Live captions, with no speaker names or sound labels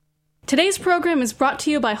Today's program is brought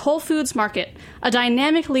to you by Whole Foods Market, a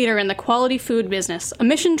dynamic leader in the quality food business, a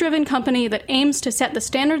mission-driven company that aims to set the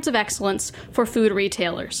standards of excellence for food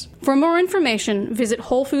retailers. For more information, visit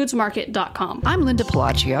WholeFoodsMarket.com. I'm Linda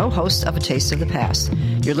Pelaccio, host of A Taste of the Past.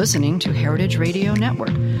 You're listening to Heritage Radio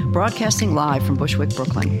Network, broadcasting live from Bushwick,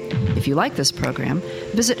 Brooklyn. If you like this program,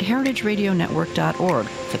 visit heritageradionetwork.org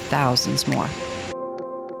for thousands more.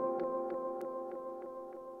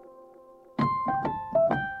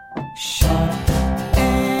 Sharp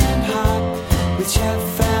and hot with Chef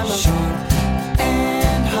Family. Sharp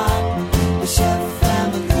and hot with Chef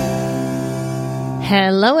Family.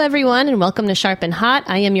 Hello, everyone, and welcome to Sharp and Hot.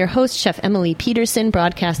 I am your host, Chef Emily Peterson,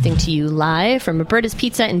 broadcasting to you live from Roberta's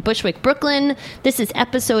Pizza in Bushwick, Brooklyn. This is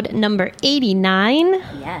episode number 89.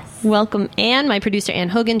 Yes. Welcome, Anne. My producer, Anne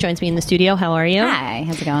Hogan, joins me in the studio. How are you? Hi.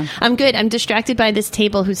 How's it going? I'm good. I'm distracted by this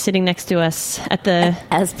table who's sitting next to us at the...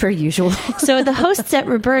 As per usual. So the hosts at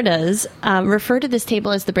Roberta's refer to this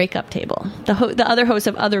table as the breakup table. The other hosts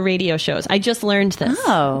of other radio shows. I just learned this.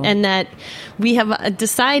 Oh. And that we have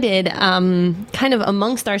decided kind of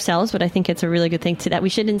amongst ourselves, but I think it's a really good thing that we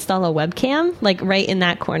should install a webcam like right in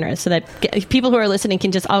that corner so that people who are listening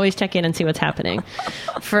can just always check in and see what's happening.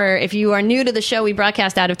 If you are new to the show, we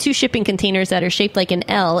broadcast out of two shipping containers that are shaped like an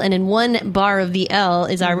L, and in one bar of the L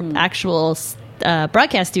is our actual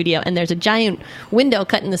broadcast studio, and there's a giant window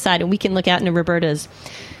cut in the side, and we can look out into Roberta's.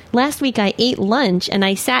 Last week, I ate lunch, and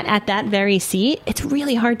I sat at that very seat. It's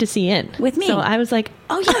really hard to see in. With me. So I was like,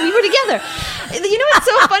 oh, yeah, we were together. You know what's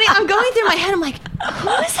so funny? I'm going through my head. I'm like, who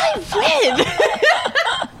was I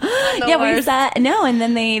with? Yeah, we sat. No, and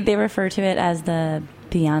then they refer to it as the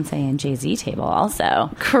Beyonce and Jay-Z table also.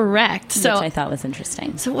 Correct. Which I thought was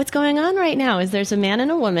interesting. So what's going on right now is there's a man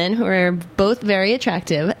and a woman who are both very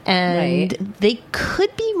attractive, and they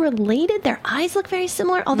could be related. Their eyes look very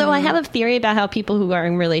similar, although I have a theory about how people who are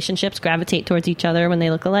in relationships gravitate towards each other when they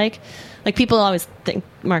look alike. Like, people always think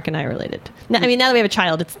Mark and I are related. Now, I mean, now that we have a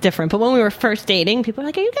child, it's different. But when we were first dating, people were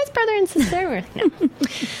like, are you guys brother and sister? We're like, no.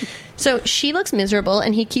 So she looks miserable,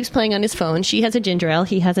 and he keeps playing on his phone. She has a ginger ale.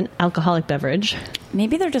 He has an alcoholic beverage.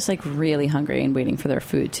 Maybe they're just, like, really hungry and waiting for their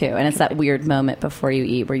food, too. And it's that weird moment before you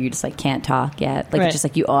eat where you just, like, can't talk yet. Like, It's just,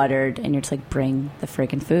 like, you ordered, and you're just, like, bring the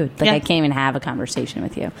friggin' food. Like, I can't even have a conversation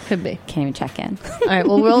with you. Could be. Can't even check in. All right,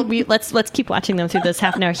 well, let's keep watching them through this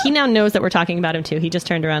half an hour. He now knows that we're talking about him, too. He just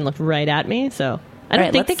turned around and looked right at me, so... I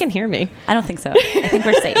don't think they can hear me. I don't think so. I think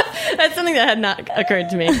we're safe. That's something that had not occurred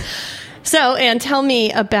to me. So, Anne, tell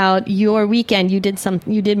me about your weekend. You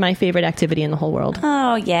did my favorite activity in the whole world.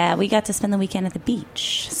 Oh, yeah. We got to spend the weekend at the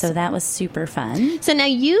beach. So that was super fun. So now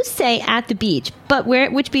you say at the beach, but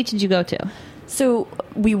which beach did you go to? So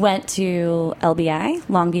we went to LBI,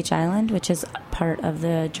 Long Beach Island, which is part of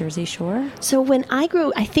the Jersey Shore. So I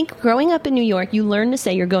think growing up in New York, you learn to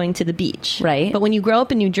say you're going to the beach. Right. But when you grow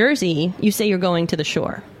up in New Jersey, you say you're going to the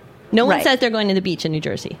shore. No one says they're going to the beach in New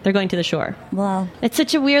Jersey. They're going to the shore. Well, it's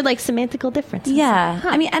such a weird, like, semantical difference. Yeah.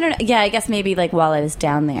 I mean, I don't know. Yeah, I guess maybe, like, while I was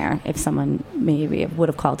down there, if someone maybe would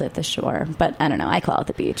have called it the shore. But I don't know. I call it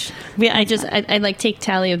the beach. Yeah, I like take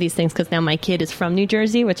tally of these things because now my kid is from New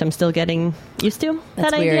Jersey, which I'm still getting used to.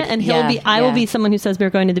 That's that weird. idea. And I will be someone who says we're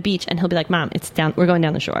going to the beach, and he'll be like, Mom, we're going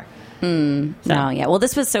down the shore. No, yeah. Well,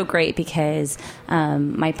 this was so great because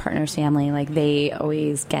my partner's family, like, they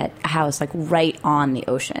always get a house, like, right on the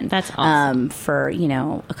ocean. That's awesome. For,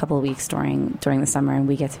 a couple of weeks during the summer, and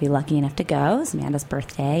we get to be lucky enough to go. It's Amanda's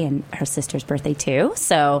birthday and her sister's birthday, too.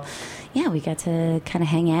 So, yeah, we got to kind of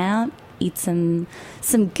hang out, eat some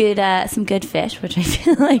good fish, which I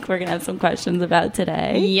feel like we're going to have some questions about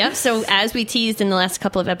today. Yep. So as we teased in the last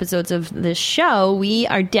couple of episodes of this show, we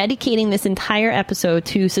are dedicating this entire episode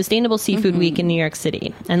to Sustainable Seafood Week in New York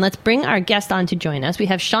City. And let's bring our guest on to join us. We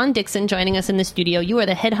have Sean Dixon joining us in the studio. You are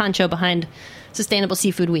the head honcho behind Sustainable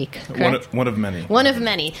Seafood Week, correct? One of many. One of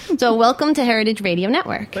many. So welcome to Heritage Radio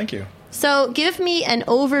Network. Thank you. So give me an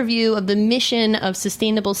overview of the mission of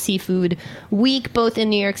Sustainable Seafood Week, both in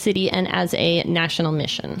New York City and as a national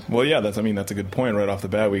mission. Well, yeah, that's a good point right off the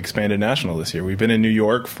bat. We expanded national this year. We've been in New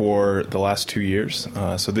York for the last 2 years.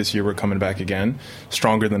 So this year we're coming back again,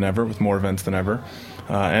 stronger than ever, with more events than ever.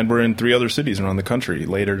 And we're in 3 other cities around the country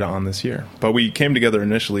later on this year. But we came together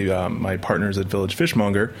initially, my partners at Village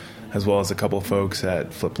Fishmonger, as well as a couple of folks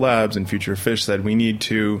at Flip Labs and Future Fish, said we need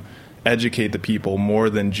to educate the people more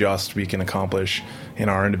than just we can accomplish in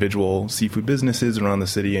our individual seafood businesses around the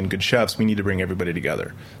city and good chefs. We need to bring everybody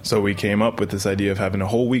together. So we came up with this idea of having a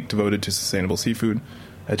whole week devoted to sustainable seafood,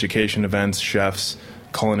 education events, chefs,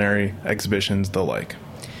 culinary exhibitions, the like.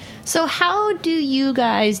 So how do you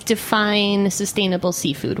guys define sustainable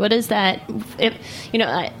seafood? What is that?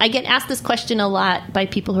 I get asked this question a lot by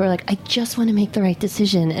people who are like, I just want to make the right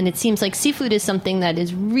decision. And it seems like seafood is something that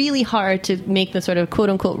is really hard to make the sort of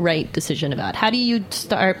quote-unquote right decision about. How do you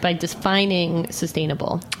start by defining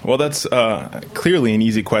sustainable? Well, that's clearly an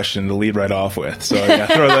easy question to lead right off with. So yeah,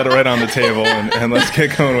 throw that right on the table and let's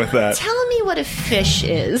get going with that. Tell me what a fish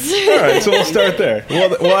is. All right, so we'll start there.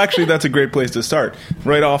 Well, actually, that's a great place to start.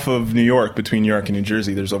 Right off of New York, between New York and New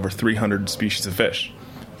Jersey, there's over 300 species of fish.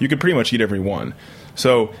 You could pretty much eat every one.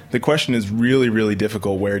 So the question is really, really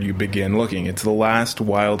difficult. Where do you begin looking? It's the last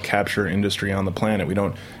wild capture industry on the planet. We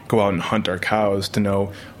don't go out and hunt our cows to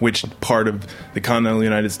know which part of the continental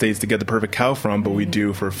United States to get the perfect cow from, but we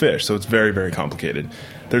do for fish. So it's very, very complicated.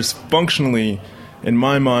 There's functionally, in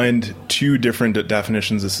my mind, two different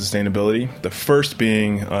definitions of sustainability. The first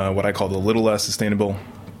being what I call the little less sustainable,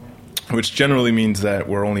 which generally means that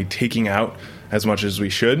we're only taking out as much as we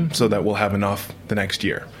should so that we'll have enough the next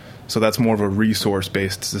year. So that's more of a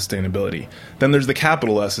resource-based sustainability. Then there's the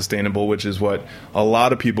capital less sustainable, which is what a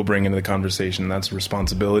lot of people bring into the conversation. That's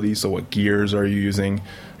responsibility. So what gears are you using?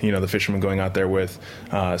 The fishermen going out there with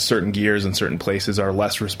certain gears in certain places are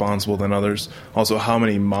less responsible than others. Also, how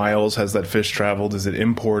many miles has that fish traveled? Is it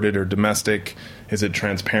imported or domestic? Is it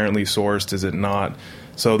transparently sourced? Is it not?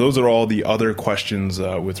 So those are all the other questions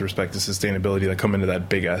with respect to sustainability that come into that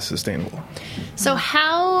big S sustainable. So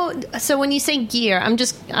when you say gear, I'm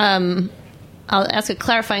just, I'll ask a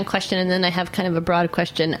clarifying question and then I have kind of a broad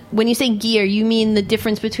question. When you say gear, you mean the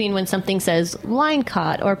difference between when something says line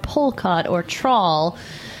caught or pole caught or trawl.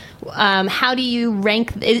 How do you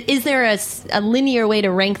rank? Is there a linear way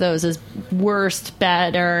to rank those as worst,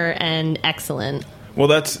 better, and excellent? Well,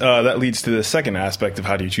 that leads to the second aspect of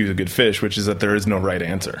how do you choose a good fish, which is that there is no right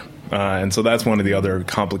answer. And so that's one of the other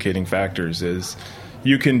complicating factors is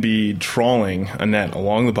you can be trawling a net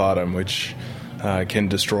along the bottom, which can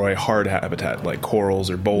destroy hard habitat like corals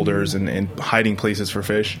or boulders and hiding places for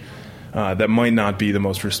fish. That might not be the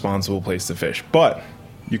most responsible place to fish. But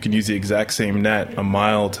you can use the exact same net a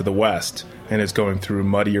mile to the west, and it's going through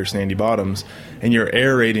muddy or sandy bottoms, and you're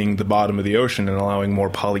aerating the bottom of the ocean and allowing more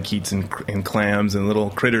polychaetes and clams and little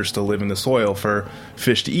critters to live in the soil for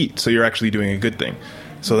fish to eat. So you're actually doing a good thing.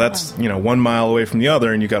 So that's 1 mile away from the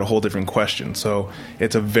other, and you've got a whole different question. So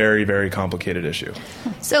it's a very, very complicated issue.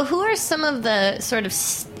 So who are some of the sort of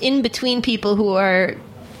in-between people who are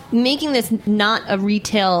making this not a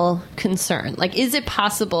retail concern? Like, is it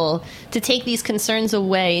possible to take these concerns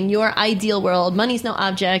away in your ideal world? Money's no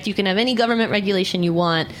object. You can have any government regulation you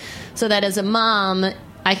want, so that as a mom,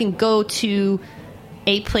 I can go to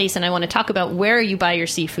a place and I want to talk about where you buy your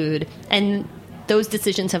seafood, and those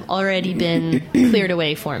decisions have already been cleared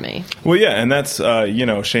away for me. Well, yeah, and that's,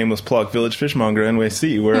 shameless plug, Village Fishmonger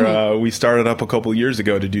NYC, where we started up a couple years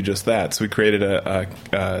ago to do just that. So we created a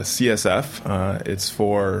CSF. It's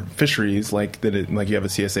for fisheries, like you have a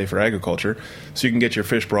CSA for agriculture. So you can get your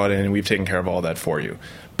fish brought in, and we've taken care of all that for you.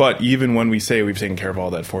 But even when we say we've taken care of all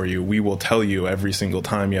that for you, we will tell you every single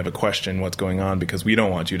time you have a question what's going on, because we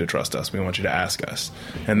don't want you to trust us. We want you to ask us.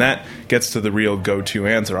 And that gets to the real go-to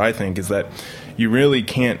answer, I think, is that you really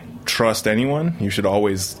can't trust anyone. You should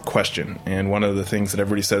always question. And one of the things that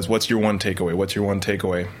everybody says, what's your one takeaway? What's your one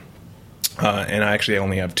takeaway? And I actually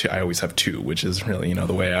only have two. I always have two, which is really,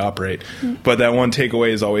 the way I operate. But that one takeaway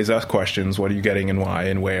is always ask questions. What are you getting and why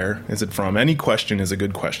and where is it from? Any question is a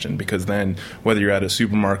good question, because then whether you're at a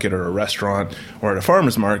supermarket or a restaurant or at a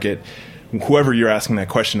farmer's market, whoever you're asking that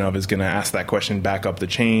question of is going to ask that question back up the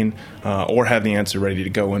chain or have the answer ready to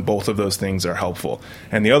go, and both of those things are helpful.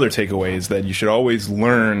 And the other takeaway is that you should always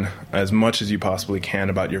learn as much as you possibly can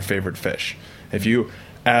about your favorite fish. If you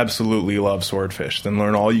absolutely love swordfish, then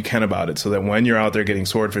learn all you can about it, so that when you're out there getting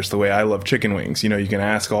swordfish the way I love chicken wings, you can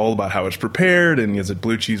ask all about how it's prepared, and is it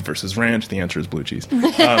blue cheese versus ranch? The answer is blue cheese.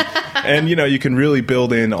 And you can really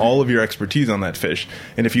build in all of your expertise on that fish.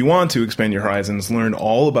 And if you want to expand your horizons, learn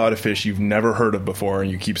all about a fish you've never heard of before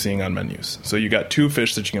and you keep seeing on menus. So you got 2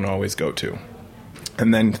 fish that you can always go to,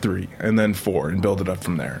 and then 3, and then 4, and build it up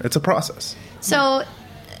from there. It's a process. So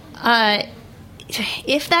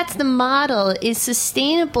if that's the model, is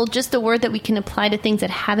sustainable just a word that we can apply to things that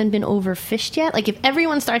haven't been overfished yet? Like, if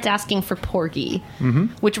everyone starts asking for porgy,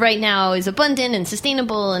 which right now is abundant and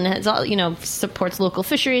sustainable and has all, supports local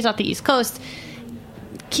fisheries off the East Coast,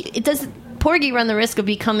 does porgy run the risk of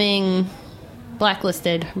becoming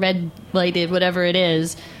blacklisted, red lighted, whatever it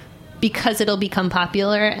is, because it'll become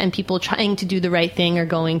popular and people trying to do the right thing are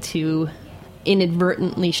going to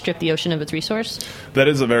inadvertently strip the ocean of its resource? That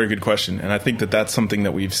is a very good question, and I think that that's something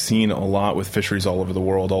that we've seen a lot with fisheries all over the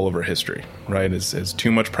world, all over history, right? Is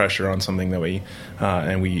too much pressure on something that we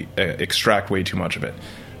extract way too much of it.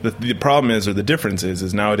 The problem is, or the difference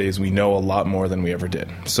is nowadays we know a lot more than we ever did.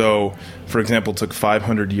 So, for example, it took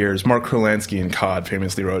 500 years. Mark Kurlansky in cod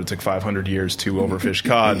famously wrote it took 500 years to overfish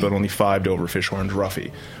cod, but only 5 to overfish orange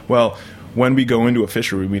roughy. Well, when we go into a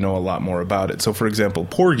fishery, we know a lot more about it. So, for example,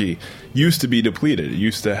 porgy used to be depleted. It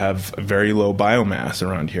used to have a very low biomass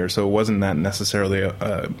around here, so it wasn't that necessarily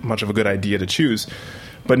much of a good idea to choose.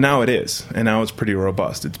 But now it is, and now it's pretty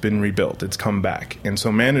robust. It's been rebuilt. It's come back. And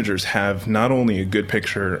so managers have not only a good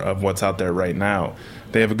picture of what's out there right now,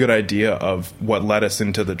 they have a good idea of what led us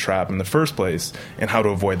into the trap in the first place and how to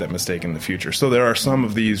avoid that mistake in the future. So there are some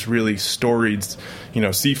of these really storied,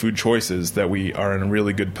 seafood choices that we are in a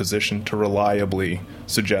really good position to reliably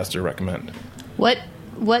suggest or recommend. What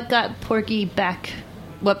got porgy back?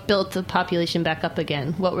 What built the population back up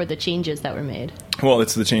again? What were the changes that were made? Well,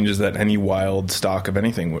 it's the changes that any wild stock of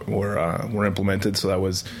anything were implemented. So that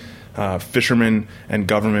was fishermen and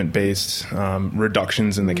government-based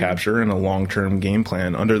reductions in the capture and a long-term game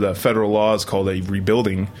plan under the federal laws called a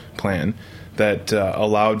rebuilding plan that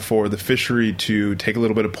allowed for the fishery to take a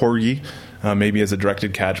little bit of porgy, maybe as a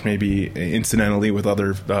directed catch, maybe incidentally with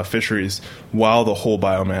other fisheries, while the whole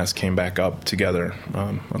biomass came back up together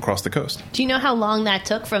across the coast. Do you know how long that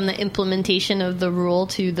took from the implementation of the rule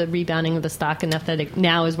to the rebounding of the stock enough that it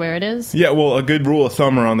now is where it is? Yeah, well, a good rule of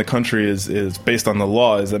thumb around the country is based on the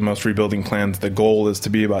law is that most rebuilding plans, the goal is to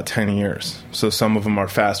be about 10 years. So some of them are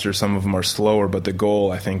faster, some of them are slower, but the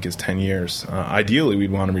goal, I think, is 10 years. Ideally,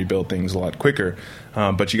 we'd want to rebuild things a lot quicker,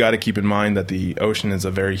 but you got to keep in mind that the ocean is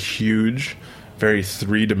a very huge, very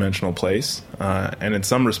three-dimensional place, and in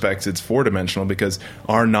some respects it's four-dimensional because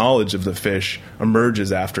our knowledge of the fish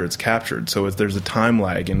emerges after it's captured. So there's a time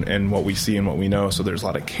lag in what we see and what we know, so there's a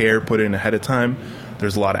lot of care put in ahead of time.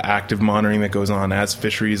 There's a lot of active monitoring that goes on as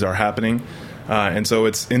fisheries are happening, and so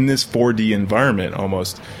it's in this 4D environment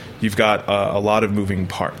almost. You've got a lot of moving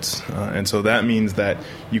parts, and so that means that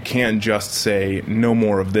you can't just say no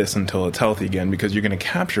more of this until it's healthy again, because you're going to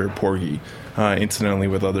capture porgy incidentally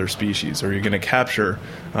with other species, or you're going to capture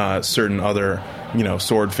certain other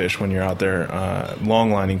swordfish when you're out there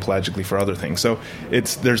longlining pelagically for other things. So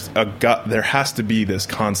there has to be this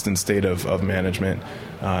constant state of management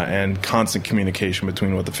and constant communication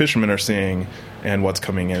between what the fishermen are seeing and what's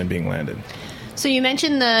coming in and being landed. So you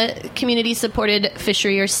mentioned the community-supported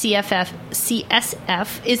fishery, or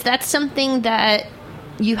CSF. Is that something that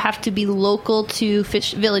you have to be local to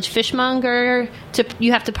Village Fishmonger?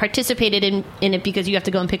 You have to participate in it because you have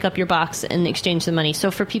to go and pick up your box and exchange the money. So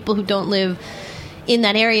for people who don't live in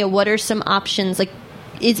that area, what are some options? Like,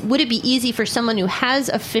 would it be easy for someone who has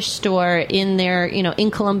a fish store in in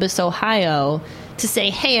Columbus, Ohio, to say,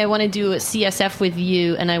 hey, I want to do a CSF with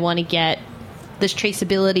you and I want to get this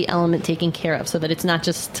traceability element taken care of so that it's not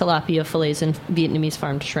just tilapia fillets and Vietnamese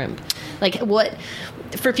farmed shrimp? Like, what,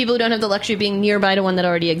 for people who don't have the luxury of being nearby to one that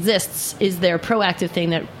already exists, is there a proactive thing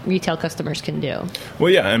that retail customers can do?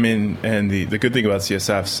 Well, yeah, I mean, and the good thing about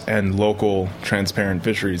CSFs and local transparent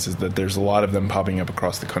fisheries is that there's a lot of them popping up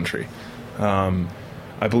across the country.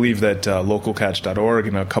 I believe that localcatch.org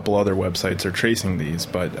and a couple other websites are tracing these,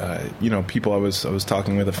 but people. I was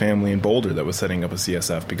talking with a family in Boulder that was setting up a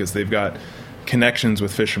CSF because they've got connections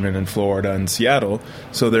with fishermen in Florida and Seattle,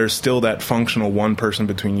 so there's still that functional one person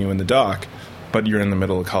between you and the dock, but you're in the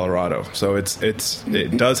middle of Colorado. So it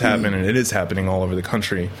does happen, and it is happening all over the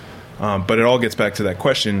country. But it all gets back to that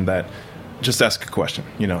question that just ask a question,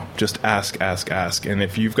 just ask. And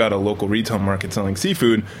if you've got a local retail market selling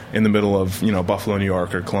seafood in the middle of, Buffalo, New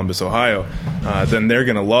York or Columbus, Ohio, then they're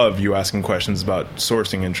going to love you asking questions about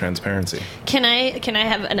sourcing and transparency. Can I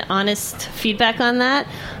have an honest feedback on that?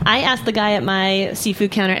 I ask the guy at my seafood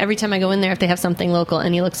counter every time I go in there if they have something local,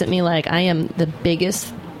 and he looks at me like I am the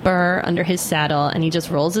biggest burr under his saddle, and he just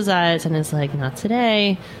rolls his eyes and is like, not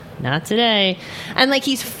today. And like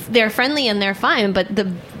they're friendly and they're fine, but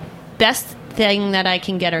the best thing that I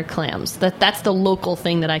can get are clams. That's the local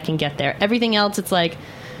thing that I can get there. Everything else, it's like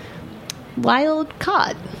wild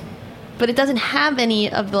cod, but it doesn't have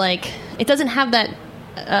any of it doesn't have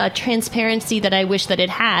that transparency that I wish that it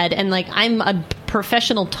had. And I'm a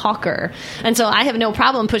professional talker, and so I have no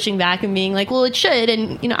problem pushing back and being like, well, it should,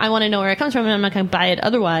 and I want to know where it comes from, and I'm not going to buy it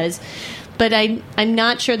otherwise. But I'm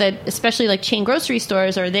not sure that especially chain grocery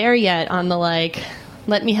stores are there yet on the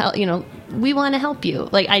let me help, we want to help you.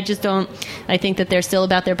 Like, I think that they're still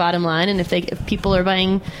about their bottom line. And if people are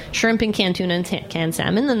buying shrimp and canned tuna and canned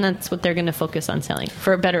salmon, then that's what they're going to focus on selling,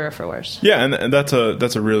 for better or for worse. Yeah, and that's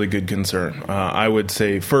a really good concern. I would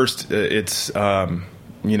say first, it's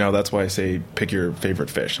that's why I say pick your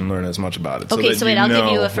favorite fish and learn as much about it. Okay, so wait, I'll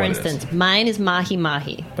give you a for what it instance. is. Mine is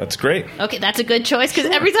mahi-mahi. That's great. Okay, that's a good choice,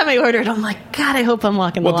 because every time I order it, I'm like, God, I hope I'm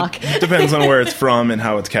walking the walk. Depends on where it's from and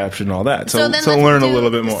how it's captured and all that. So let's learn a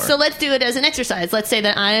little bit more. So let's do it as an exercise. Let's say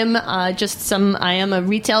that I am I am a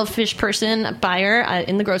retail fish person, buyer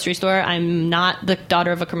in the grocery store. I'm not the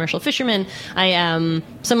daughter of a commercial fisherman. I am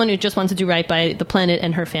someone who just wants to do right by the planet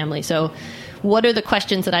and her family. So what are the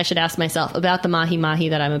questions that I should ask myself about the mahi-mahi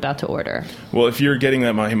that I'm about to order? Well, if you're getting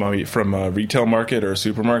that mahi-mahi from a retail market or a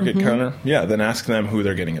supermarket counter, then ask them who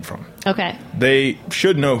they're getting it from. Okay. They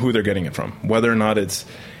should know who they're getting it from. Whether or not it's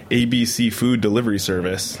ABC food delivery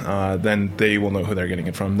service, then they will know who they're getting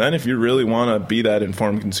it from. Then if you really want to be that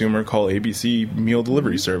informed consumer, call ABC meal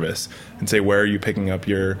delivery service and say, where are you picking up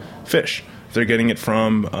your fish? If they're getting it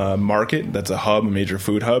from a market that's a hub, a major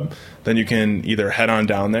food hub, then you can either head on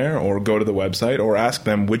down there or go to the website or ask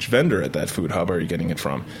them which vendor at that food hub are you getting it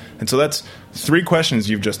from. And so that's 3 questions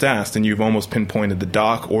you've just asked, and you've almost pinpointed the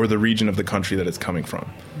dock or the region of the country that it's coming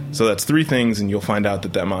from. So that's 3 things, and you'll find out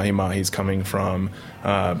that mahi-mahi is coming from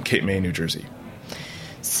Cape May, New Jersey.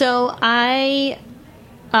 So and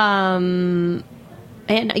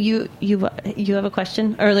you have a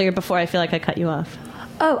question earlier before I feel like I cut you off.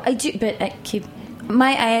 Oh, I do, but I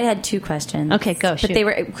had 2 questions. Okay, go. But they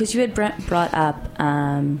were because you had brought up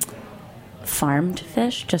farmed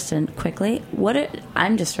fish just quickly.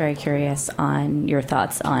 I'm just very curious on your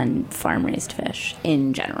thoughts on farm raised fish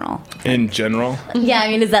in general. In general, yeah. I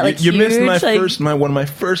mean, is that like you huge? missed one of my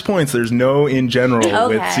first points? There's no in general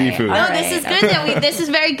with seafood. No, this is good. This is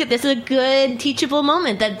very good. This is a good teachable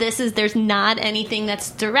moment. There's not anything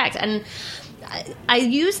that's direct. And I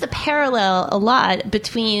use the parallel a lot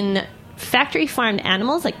between factory farmed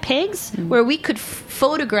animals like pigs, where we could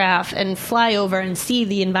photograph and fly over and see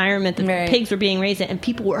the environment that the pigs were being raised in, and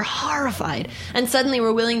people were horrified and suddenly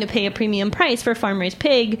were willing to pay a premium price for a farm raised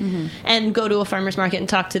pig and go to a farmer's market and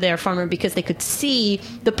talk to their farmer because they could see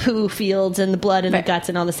the poo fields and the blood and the guts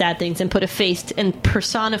and all the sad things and put a face and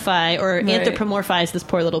personify or anthropomorphize this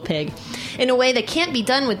poor little pig in a way that can't be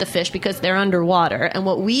done with the fish because they're underwater. And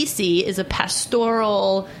what we see is a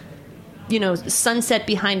pastoral, sunset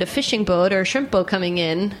behind a fishing boat or a shrimp boat coming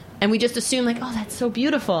in, and we just assume like, oh, that's so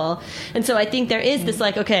beautiful. And so I think there is this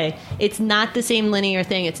like, okay, it's not the same linear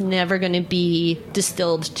thing. It's never going to be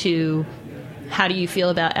distilled to how do you feel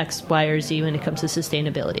about X, Y, or Z when it comes to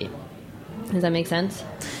sustainability. Does that make sense?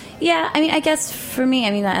 Yeah, I mean, I guess for me,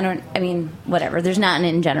 whatever. There's not an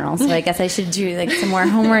in general, so I guess I should do like some more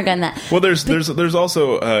homework on that. Well, there's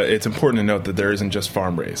also it's important to note that there isn't just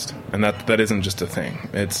farm raised, and that isn't just a thing.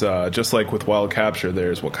 It's just like with wild capture.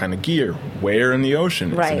 There's what kind of gear, where in the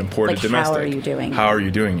ocean, it's an imported like domestic. How are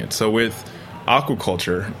you doing it? So with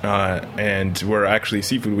aquaculture, and where actually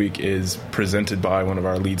Seafood Week is presented by one of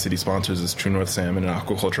our lead city sponsors is True North Salmon, an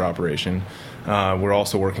aquaculture operation. We're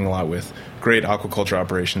also working a lot with great aquaculture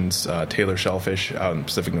operations, Taylor Shellfish out in the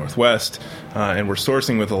Pacific Northwest, and we're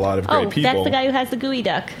sourcing with a lot of great people. That's the guy who has the gooey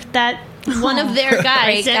duck. One of their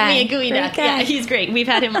guys sent me a gooey duck. Guy. Yeah, he's great. We've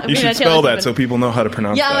had him. You should spell that so people know how to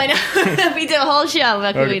pronounce that. Yeah, I know. We did a whole show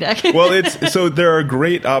about gooey duck. Well, there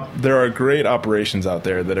are great operations out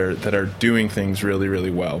there that are doing things really,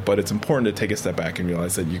 really well. But it's important to take a step back and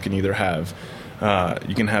realize that you can either have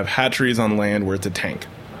hatcheries on land where it's a tank.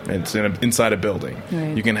 It's inside a building.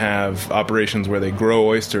 Right. You can have operations where they grow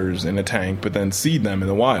oysters in a tank but then seed them in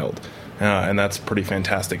the wild. And that's pretty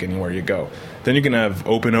fantastic anywhere you go. Then you can have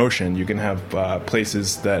open ocean. You can have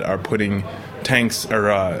places that are putting tanks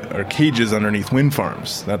or cages underneath wind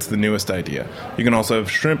farms. That's the newest idea. You can also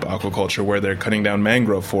have shrimp aquaculture where they're cutting down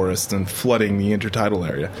mangrove forests and flooding the intertidal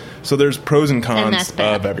area. So there's pros and cons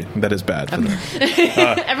of everything. That is bad for them.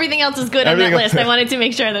 Everything else is good on that list. I wanted to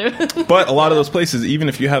make sure that... But a lot of those places, even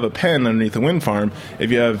if you have a pen underneath a wind farm,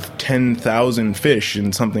 if you have 10,000 fish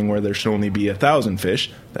in something where there should only be 1,000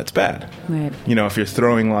 fish, that's bad. Right. If you're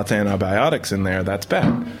throwing lots of antibiotics in there, that's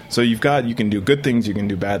bad. So you can do good things, you can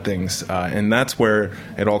do bad things, and that's where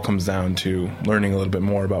it all comes down to learning a little bit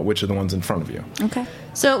more about which are the ones in front of you. Okay.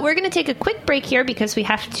 So we're going to take a quick break here because we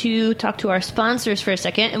have to talk to our sponsors for a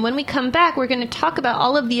second. And when we come back, we're going to talk about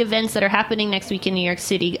all of the events that are happening next week in New York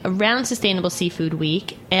City around Sustainable Seafood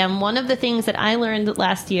Week. And one of the things that I learned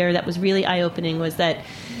last year that was really eye-opening was that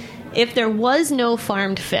if there was no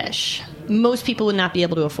farmed fish, most people would not be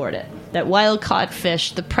able to afford it. that wild-caught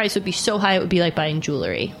fish, the price would be so high it would be like buying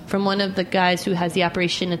jewelry. From one of the guys who has the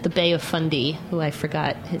operation at the Bay of Fundy, who I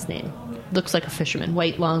forgot his name. Looks like a fisherman,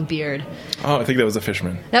 white, long beard. Oh, I think that was a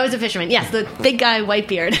fisherman. That was a fisherman, yes, the big guy, white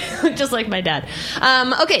beard, just like my dad.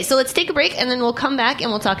 Okay, so let's take a break, and then we'll come back and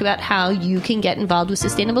we'll talk about how you can get involved with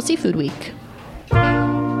Sustainable Seafood Week.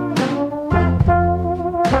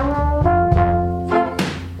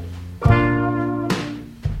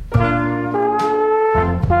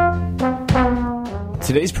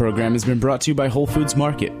 Today's program has been brought to you by Whole Foods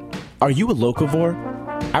Market. Are you a locavore?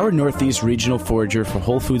 Our Northeast regional forager for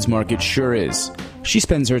Whole Foods Market sure is. She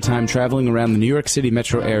spends her time traveling around the New York City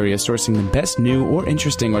metro area sourcing the best new or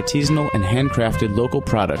interesting artisanal and handcrafted local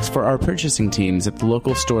products for our purchasing teams at the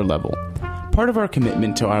local store level. Part of our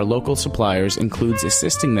commitment to our local suppliers includes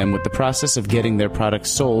assisting them with the process of getting their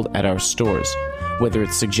products sold at our stores. Whether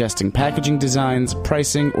it's suggesting packaging designs,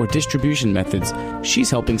 pricing, or distribution methods,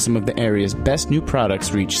 she's helping some of the area's best new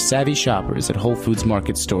products reach savvy shoppers at Whole Foods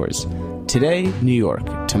Market stores. Today, New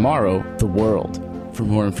York. Tomorrow, the world. For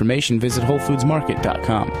more information, visit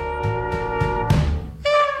WholeFoodsMarket.com.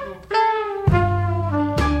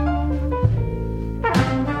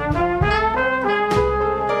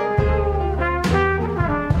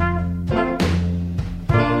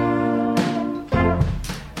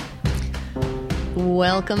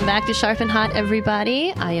 Welcome back to Sharp and Hot,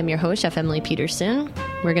 everybody. I am your host, Chef Emily Peterson.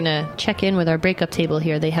 We're going to check in with our breakup table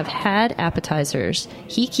here. They have had appetizers.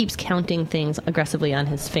 He keeps counting things aggressively on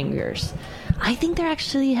his fingers. I think they're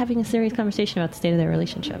actually having a serious conversation about the state of their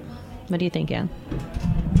relationship. What do you think, Anne?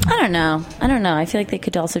 I don't know. I feel like they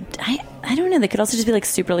could also... I don't know. They could also just be like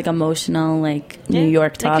super like emotional, like New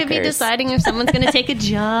York talkers. They could be deciding if someone's going to take a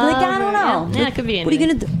job. Like, I don't know. Yeah, it could be anything. What are you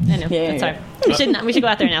going to do? I know. That's hard. We should go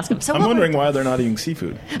out there and ask them. So I'm wondering why they're not eating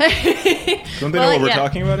seafood. Don't they know what we're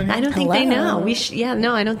talking about in here? I don't think they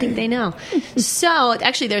know. I don't think they know. So,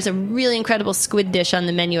 actually, there's a really incredible squid dish on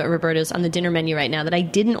the menu at Roberto's, on the dinner menu right now, that I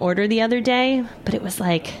didn't order the other day, but it was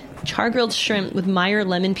like char-grilled shrimp with Meyer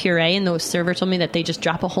lemon puree, and the server told me that they just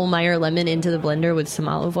drop a whole Meyer lemon into the blender with some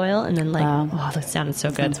olive oil, and then oh, that sounded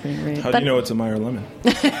so good. How do you know it's a Meyer lemon?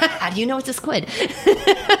 How do you know it's a squid?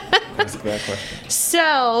 Ask that question.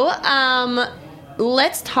 So,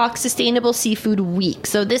 let's talk Sustainable Seafood Week.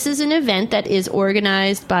 So this is an event that is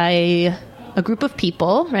organized by a group of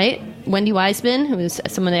people, right? Wendy Wiseman, who is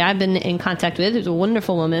someone that I've been in contact with, who's a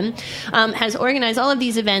wonderful woman, has organized all of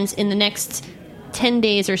these events in the next 10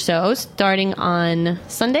 days or so, starting on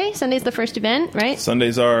Sunday. Sunday's the first event, right?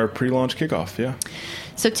 Sunday's our pre-launch kickoff, yeah.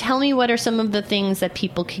 So tell me, what are some of the things that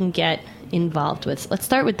people can get involved with? Let's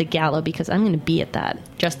start with the gala, because I'm going to be at that,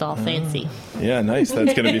 dressed all fancy. Yeah, nice.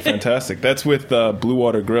 That's going to be fantastic. That's with Blue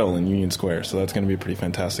Water Grill in Union Square, so that's going to be a pretty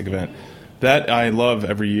fantastic event. That I love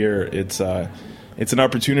every year. It's an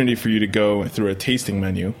opportunity for you to go through a tasting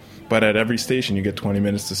menu, but at every station you get 20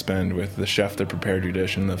 minutes to spend with the chef that prepared your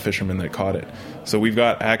dish and the fisherman that caught it. So we've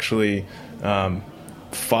got actually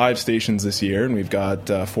 5 stations this year, and we've got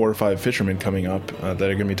 4 or 5 fishermen coming up that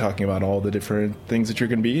are going to be talking about all the different things that you're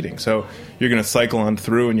going to be eating. So you're going to cycle on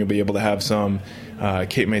through, and you'll be able to have some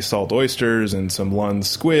Cape May salt oysters and some Lund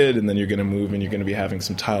squid, and then you're going to move and you're going to be having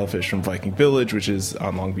some tilefish from Viking Village, which is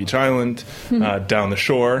on Long Beach Island, down the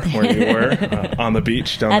shore where you were, on the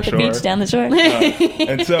beach down At the shore. At the beach down the shore.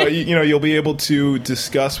 And so you'll be able to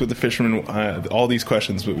discuss with the fishermen all these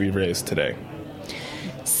questions that we raised today.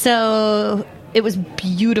 So it was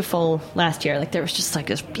beautiful last year. Like, there was just like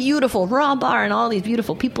this beautiful raw bar, and all these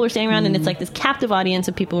beautiful people are standing around, and it's like this captive audience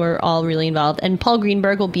of people who are all really involved. And Paul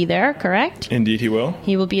Greenberg will be there, correct? Indeed, he will.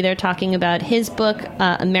 He will be there talking about his book,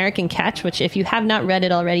 American Catch, which, if you have not read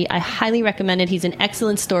it already, I highly recommend it. He's an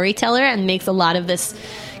excellent storyteller and makes a lot of this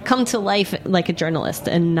come to life like a journalist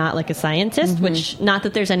and not like a scientist, which, not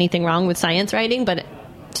that there's anything wrong with science writing, but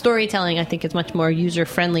storytelling, I think, is much more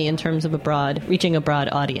user-friendly in terms of reaching a broad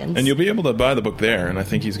audience. And you'll be able to buy the book there, and I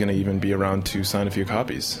think he's going to even be around to sign a few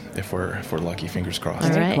copies if we're lucky, fingers crossed.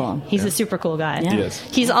 All right. Cool. He's a super cool guy. Yeah. He is.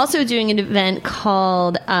 He's also doing an event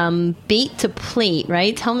called Bait to Plate,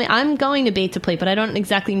 right? Tell me, I'm going to Bait to Plate, but I don't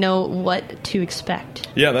exactly know what to expect.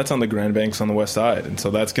 Yeah, that's on the Grand Banks on the west side, and so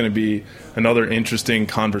that's going to be another interesting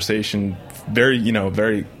conversation.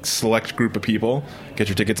 Very select group of people. Get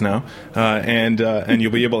your tickets now, and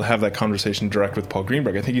you'll be able to have that conversation direct with Paul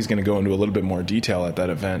Greenberg. I think he's going to go into a little bit more detail at that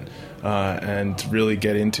event and really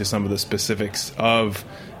get into some of the specifics of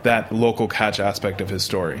that local catch aspect of his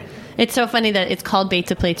story. It's so funny that it's called Bait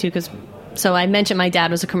to Plate, too, because So I mentioned my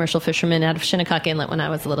dad was a commercial fisherman out of Shinnecock Inlet when I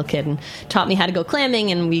was a little kid and taught me how to go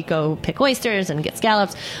clamming, and we go pick oysters and get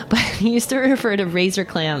scallops. But he used to refer to razor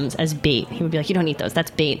clams as bait. He would be like, you don't eat those,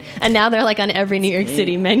 that's bait. And now they're like on every New York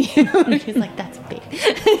City menu. He's like, that's bait.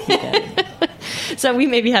 So we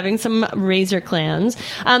may be having some razor clams.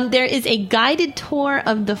 There is a guided tour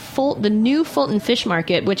of the new Fulton Fish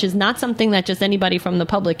Market, which is not something that just anybody from the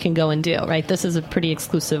public can go and do, right? This is a pretty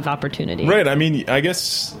exclusive opportunity. Right. I mean, I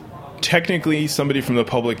guess technically somebody from the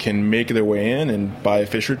public can make their way in and buy a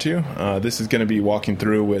fish or two. This is going to be walking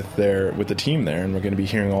through with the team there, and we're going to be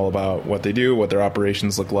hearing all about what they do, what their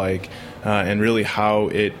operations look like, and really how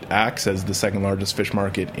it acts as the second largest fish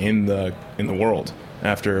market in the world,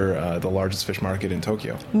 after the largest fish market in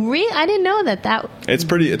Tokyo. Really? I didn't know that.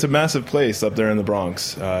 It's a massive place up there in the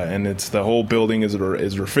Bronx, and it's the whole building is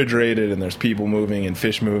refrigerated, and there's people moving and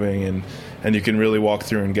fish moving, and you can really walk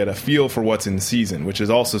through and get a feel for what's in season, which is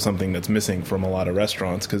also something that's missing from a lot of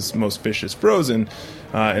restaurants because most fish is frozen,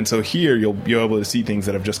 and so here you'll be able to see things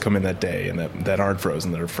that have just come in that day and that aren't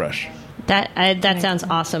frozen, that are fresh. That sounds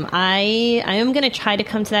awesome. I am going to try to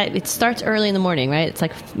come to that. It starts early in the morning, right? It's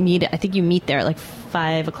like I think you meet there at like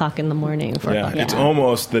 5 o'clock in the morning. It's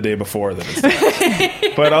almost the day before that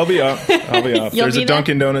it's but I'll be up. There's a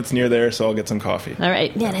Dunkin' Donuts near there, so I'll get some coffee. All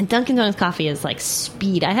right. Yeah, and Dunkin' Donuts coffee is like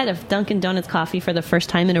speed. I had a Dunkin' Donuts coffee for the first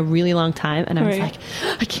time in a really long time, and I was like,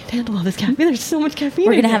 I can't handle all this caffeine. There's so much caffeine.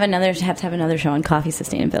 We're going to have to have another show on coffee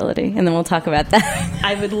sustainability, and then we'll talk about that.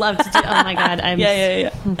 I would love to do. Oh my God.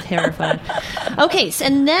 I'm terrified. Okay,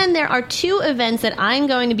 and then there are 2 events that I'm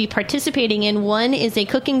going to be participating in. One is a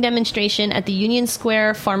cooking demonstration at the Union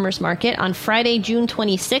Square Farmers Market on Friday, June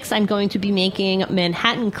 26th. I'm going to be making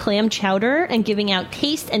Manhattan clam chowder and giving out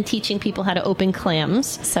taste and teaching people how to open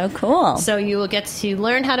clams. So cool. So you will get to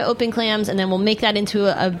learn how to open clams, and then we'll make that into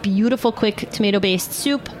a beautiful, quick tomato-based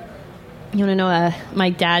soup. You want to know my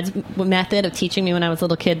dad's method of teaching me when I was a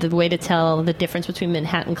little kid, the way to tell the difference between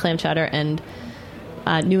Manhattan clam chowder and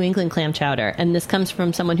New England clam chowder. And this comes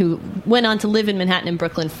from someone who went on to live in Manhattan and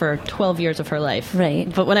Brooklyn for 12 years of her life.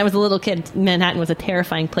 Right. But when I was a little kid, Manhattan was a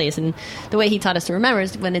terrifying place. And the way he taught us to remember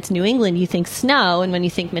is when it's New England, you think snow. And when you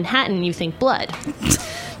think Manhattan, you think blood.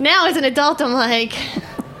 Now, as an adult, I'm like,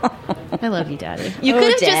 I love you, Daddy. You could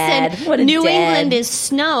have just said New England is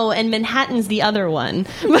snow and Manhattan's the other one.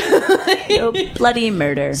 Bloody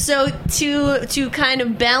murder. So to kind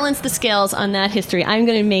of balance the scales on that history, I'm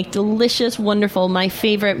going to make delicious, wonderful, my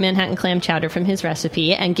favorite Manhattan clam chowder from his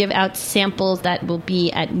recipe and give out samples that will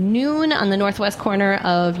be at noon on the northwest corner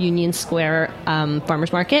of Union Square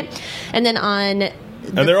Farmers Market. And then on...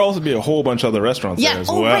 And there'll also be a whole bunch of other restaurants there as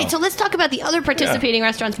well. Right. So let's talk about the other participating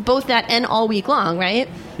restaurants, both that and all week long, right?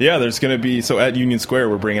 Yeah, there's going to be... So at Union Square,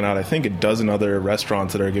 we're bringing out, I think, a dozen other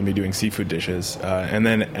restaurants that are going to be doing seafood dishes. And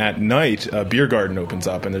then at night, a beer garden opens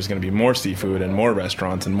up, and there's going to be more seafood and more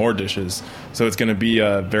restaurants and more dishes. So it's going to be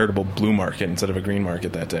a veritable blue market instead of a green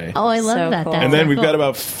market that day. Oh, I love that. Cool. And then we've got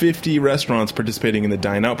about 50 restaurants participating in the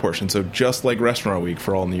dine-out portion. So just like Restaurant Week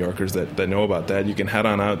for all New Yorkers that know about that, you can head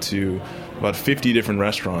on out to about 50 different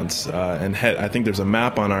restaurants and I think there's a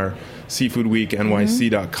map on our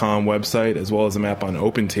seafoodweeknyc.com website, as well as a map on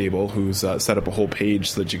OpenTable, who's set up a whole page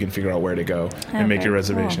so that you can figure out where to go and make your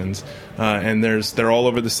reservations. Cool. And they're all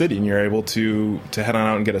over the city, and you're able to head on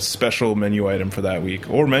out and get a special menu item for that week,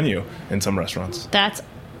 or menu in some restaurants. That's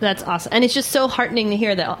awesome. And it's just so heartening to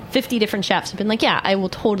hear that 50 different chefs have been like, yeah, I will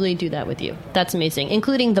totally do that with you. That's amazing.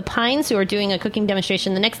 Including the Pines, who are doing a cooking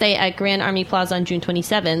demonstration the next day at Grand Army Plaza on June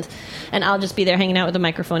 27th. And I'll just be there hanging out with a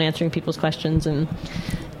microphone, answering people's questions and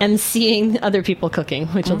seeing other people cooking,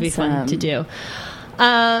 which will be fun to do.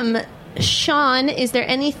 Sean, is there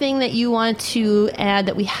anything that you want to add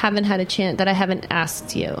that we haven't had a chance, that I haven't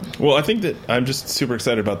asked you? Well, I think that I'm just super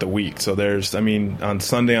excited about the week. So on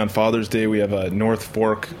Sunday, on Father's Day, we have a North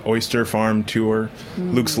Fork Oyster Farm tour.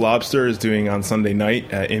 Luke's Lobster is doing on Sunday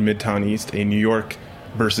night in Midtown East a New York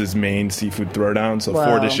versus Maine seafood throwdown. So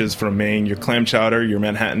 4 dishes from Maine, your clam chowder, your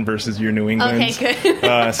Manhattan versus your New England. Okay,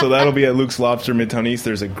 good. So that'll be at Luke's Lobster, Midtown East.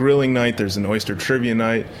 There's a grilling night. There's an oyster trivia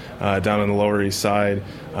night down on the Lower East Side.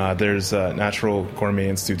 There's Natural Gourmet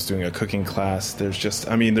Institute's doing a cooking class. There's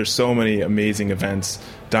so many amazing events.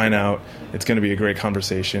 Dine out. It's going to be a great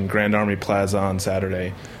conversation. Grand Army Plaza on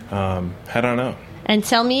Saturday. Head on out. And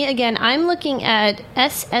tell me again, I'm looking at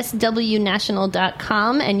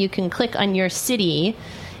sswnational.com, and you can click on your city.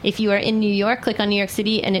 If you are in New York, click on New York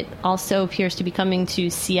City, and it also appears to be coming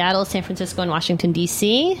to Seattle, San Francisco, and Washington,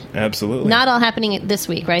 D.C. Absolutely. Not all happening this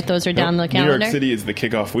week, right? Those are down the calendar. New York City is the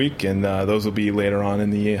kickoff week, and those will be later on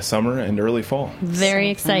in the summer and early fall. Very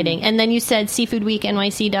exciting. And then you said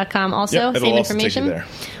seafoodweeknyc.com also, yep, same it'll information? also take you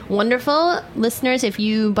there. Wonderful. Listeners, if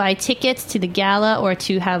you buy tickets to the gala or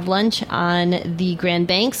to have lunch on the Grand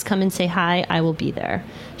Banks, come and say hi. I will be there.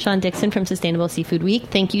 Sean Dixon from Sustainable Seafood Week,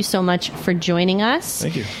 thank you so much for joining us.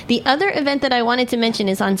 Thank you. The other event that I wanted to mention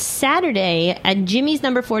is on Saturday at Jimmy's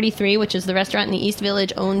Number 43, which is the restaurant in the East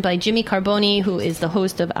Village owned by Jimmy Carboni, who is the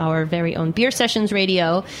host of our very own Beer Sessions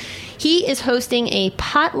Radio. He is hosting a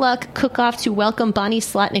potluck cook-off to welcome Bonnie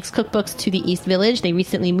Slotnick's cookbooks to the East Village. They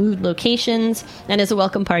recently moved locations, and as a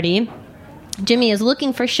welcome party, Jimmy is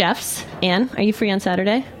looking for chefs. Anne, are you free on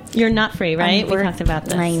Saturday? You're not free, right? We talked about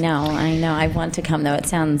this. I know. I want to come, though. It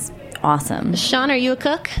sounds awesome. Sean, are you a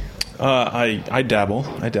cook? I dabble.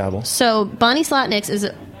 So Bonnie Slotnick's is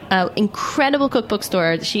an incredible cookbook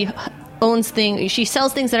store. She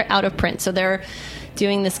sells things that are out of print. So they're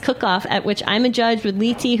doing this cook-off at which I'm a judge with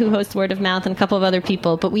Lee T, who hosts Word of Mouth, and a couple of other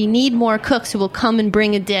people. But we need more cooks who will come and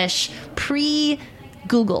bring a dish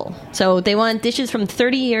pre-Google. So they want dishes from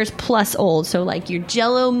 30 years plus old. So like your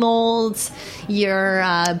Jell-O molds, your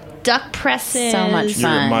duck presses. So much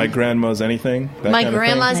fun. My grandma's anything. My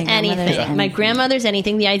grandma's anything. My grandmother's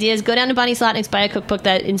anything. The idea is go down to Bonnie Slotnick's, buy a cookbook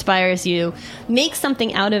that inspires you, make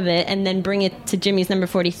something out of it, and then bring it to Jimmy's Number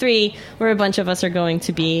 43, where a bunch of us are going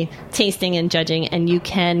to be tasting and judging. And you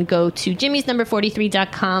can go to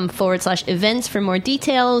jimmysnumber43.com/events for more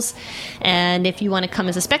details. And if you want to come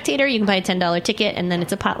as a spectator, you can buy a $10 ticket, and then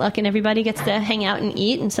it's a potluck, and everybody gets to hang out and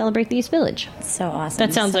eat and celebrate the East Village. So awesome.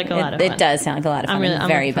 That sounds like a lot of fun. It does sound like a lot of fun. I'm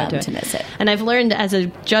very bummed to miss it. And I've learned as a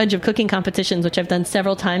judge of cooking competitions, which I've done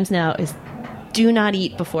several times now, is do not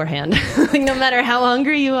eat beforehand. No matter how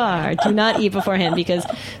hungry you are, do not eat beforehand, because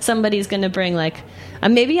somebody's going to bring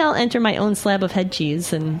maybe I'll enter my own slab of head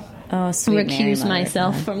cheese and recuse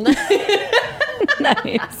myself from the...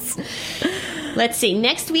 Nice. Let's see.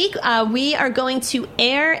 Next week, we are going to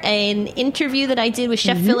air an interview that I did with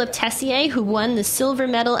Chef Philippe Tessier, who won the silver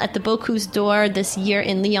medal at the Bocuse d'Or this year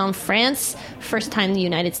in Lyon, France. First time the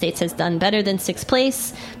United States has done better than 6th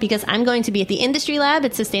place, because I'm going to be at the Industry Lab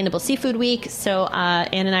at Sustainable Seafood Week. So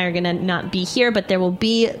Anne and I are going to not be here, but there will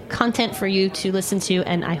be content for you to listen to,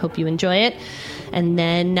 and I hope you enjoy it. And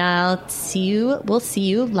then we'll see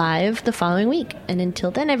you live the following week. And until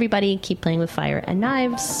then, everybody, keep playing with fire and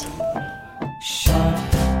knives.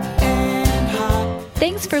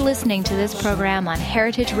 Thanks for listening to this program on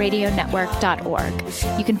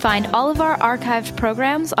heritageradionetwork.org. You can find all of our archived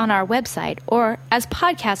programs on our website or as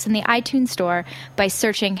podcasts in the iTunes Store by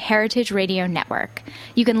searching Heritage Radio Network.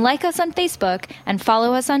 You can like us on Facebook and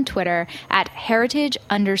follow us on Twitter at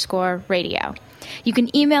 @heritage_radio. You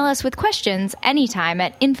can email us with questions anytime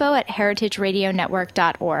at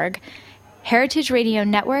info@heritageradionetwork.org. Heritage Radio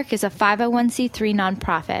Network is a 501c3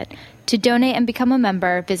 nonprofit. To donate and become a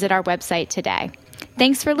member, visit our website today.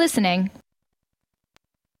 Thanks for listening.